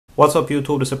What's up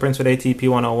YouTube, this is Prince with ATP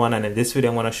 101, and in this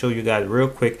video I'm going to show you guys real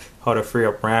quick how to free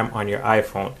up RAM on your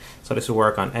iPhone. So this will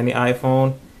work on any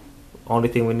iPhone. Only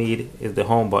thing we need is the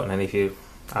home button, and if you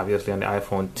obviously on the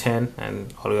iPhone 10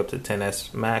 and all the way up to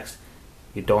 10s Max,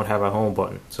 you don't have a home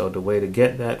button. So the way to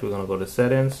get that, we're going to go to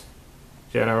settings,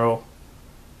 general,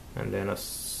 and then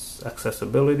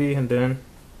accessibility, and then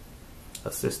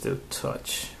assistive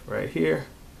touch right here,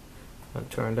 and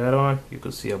turn that on. You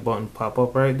can see a button pop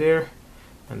up right there.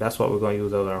 And that's what we're going to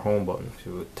use as our home button. If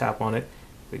you tap on it,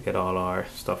 we get all our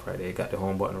stuff right there. You got the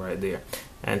home button right there.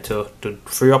 And to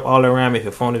free up all the RAM, if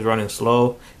your phone is running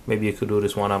slow, maybe you could do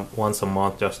this once a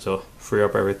month just to free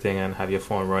up everything and have your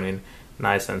phone running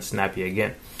nice and snappy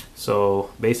again.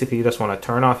 So basically, you just want to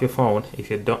turn off your phone. If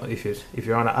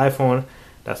you're on an iPhone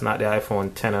that's not the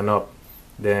iPhone 10 and up,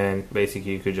 then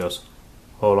basically you could just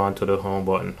hold on to the home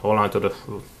button, hold on to the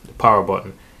power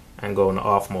button, and go in the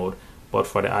off mode. But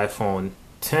for the iPhone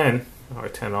 10 or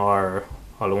 10R,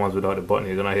 all the ones without the button,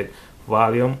 you're gonna hit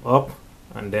volume up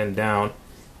and then down,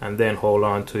 and then hold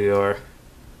on to your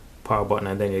power button,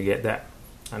 and then you get that.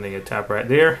 And then you tap right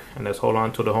there and just hold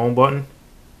on to the home button.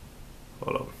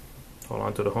 Hold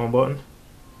on to the home button,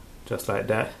 just like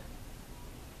that,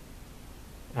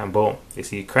 and boom, you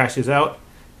see it crashes out,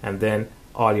 and then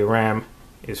all your RAM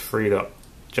is freed up,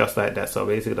 just like that. So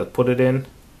basically, just put it in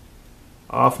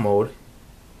off mode.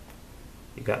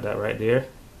 You got that right there,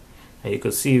 and you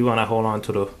can see when I hold on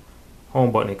to the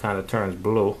home button, it kind of turns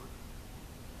blue,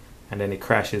 and then it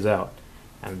crashes out,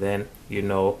 and then you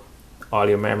know all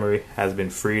your memory has been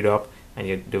freed up and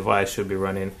your device should be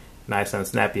running nice and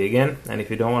snappy again. And if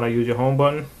you don't want to use your home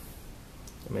button,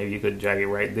 maybe you could drag it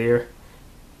right there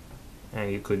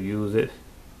and you could use it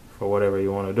for whatever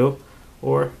you want to do,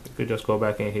 or you could just go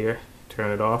back in here, turn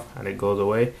it off, and it goes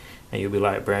away, and you'll be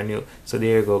like brand new. So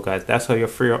there you go, guys. That's how you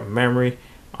free up memory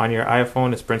on your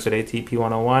iPhone. It's Prince with ATP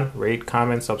 101. Rate,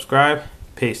 comment, subscribe.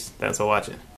 Peace. Thanks for watching.